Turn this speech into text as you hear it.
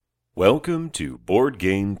Welcome to Board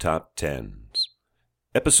Game Top Tens,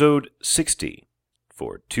 Episode 60,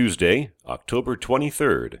 for Tuesday, October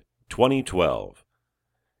 23rd, 2012.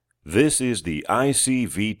 This is the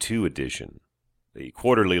ICV2 edition, the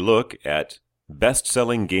quarterly look at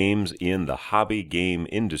best-selling games in the hobby game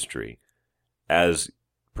industry, as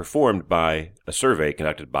performed by a survey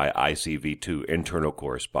conducted by ICV2 internal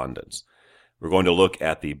correspondents. We're going to look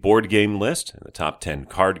at the board game list and the top 10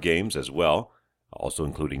 card games as well, also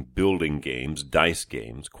including building games, dice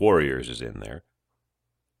games. Quarriors is in there.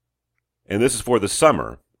 And this is for the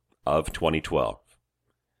summer of 2012.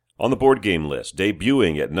 On the board game list,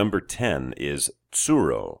 debuting at number 10 is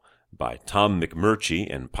Tsuro by Tom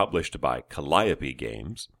McMurchie and published by Calliope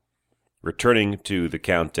Games. Returning to the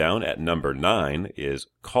countdown at number 9 is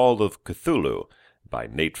Call of Cthulhu by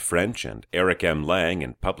Nate French and Eric M. Lang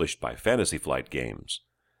and published by Fantasy Flight Games.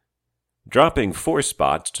 Dropping 4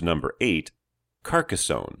 spots to number 8,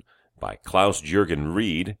 Carcassonne by Klaus-Jürgen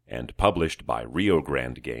Ried and published by Rio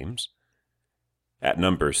Grande Games. At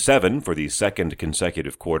number 7 for the second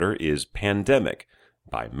consecutive quarter is Pandemic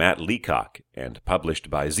by Matt Leacock and published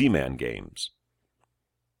by Z-Man Games.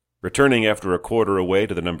 Returning after a quarter away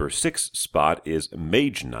to the number 6 spot is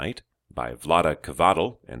Mage Knight by Vlada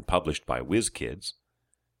Kavadl and published by WizKids.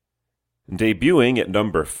 Debuting at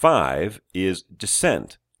number 5 is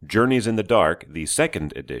Descent, Journeys in the Dark, the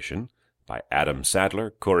second edition, by Adam Sadler,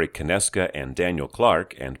 Corey Konieczka, and Daniel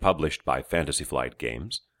Clark, and published by Fantasy Flight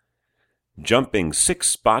Games. Jumping 6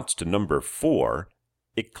 spots to number 4,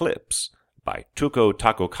 Eclipse, by Tuco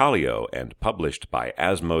Takokallio, and published by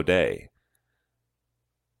Asmodee.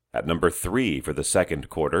 At number 3 for the second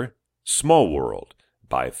quarter, Small World,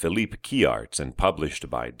 by Philippe Kiarts, and published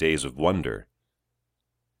by Days of Wonder.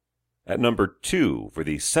 At number 2 for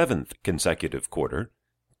the 7th consecutive quarter,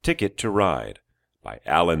 Ticket to Ride, by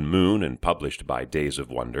Alan Moon and published by Days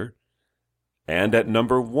of Wonder. And at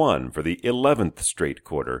number 1 for the 11th straight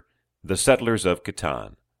quarter, The Settlers of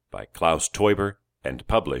Catan, by Klaus Teuber and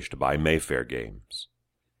published by Mayfair Games.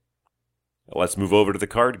 Let's move over to the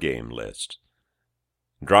card game list.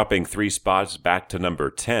 Dropping 3 spots back to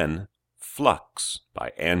number 10, Flux,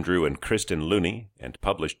 by Andrew and Kristen Looney and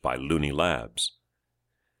published by Looney Labs.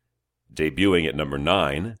 Debuting at number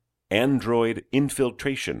 9, Android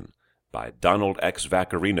Infiltration, by Donald X.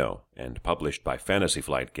 Vaccarino and published by Fantasy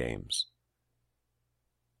Flight Games.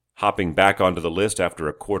 Hopping back onto the list after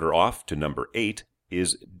a quarter off to number 8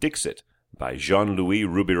 is Dixit by Jean-Louis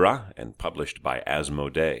Rubirat and published by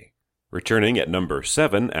Asmodee. Returning at number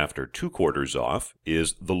 7 after 2 quarters off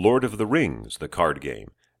is The Lord of the Rings, the card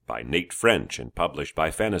game, by Nate French and published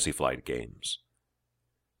by Fantasy Flight Games.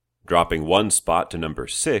 Dropping 1 spot to number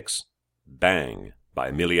 6, Bang, by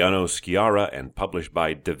Emiliano Sciarra and published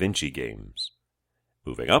by Da Vinci Games.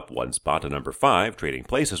 Moving up 1 spot to number 5, trading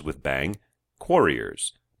places with Bang,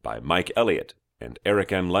 Quarriors, by Mike Elliott and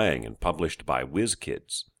Eric M. Lang and published by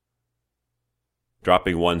WizKids.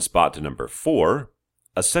 Dropping 1 spot to number 4,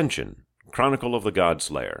 Ascension, Chronicle of the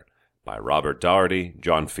Godslayer, by Robert Daugherty,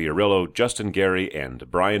 John Fiorillo, Justin Gary, and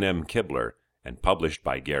Brian M. Kibler, and published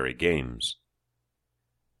by Gary Games.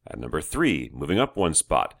 At number 3, moving up 1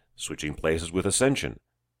 spot, switching places with Ascension,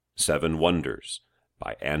 7 Wonders,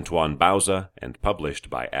 by Antoine Bauza and published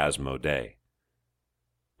by Asmodee.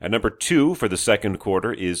 At number 2 for the second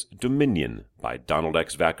quarter is Dominion, by Donald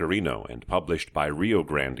X. Vaccarino and published by Rio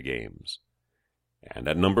Grande Games. And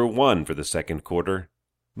at number 1 for the second quarter,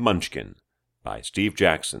 Munchkin, by Steve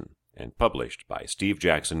Jackson and published by Steve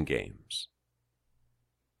Jackson Games.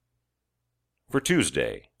 For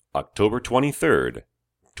Tuesday, October 23rd,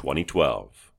 2012.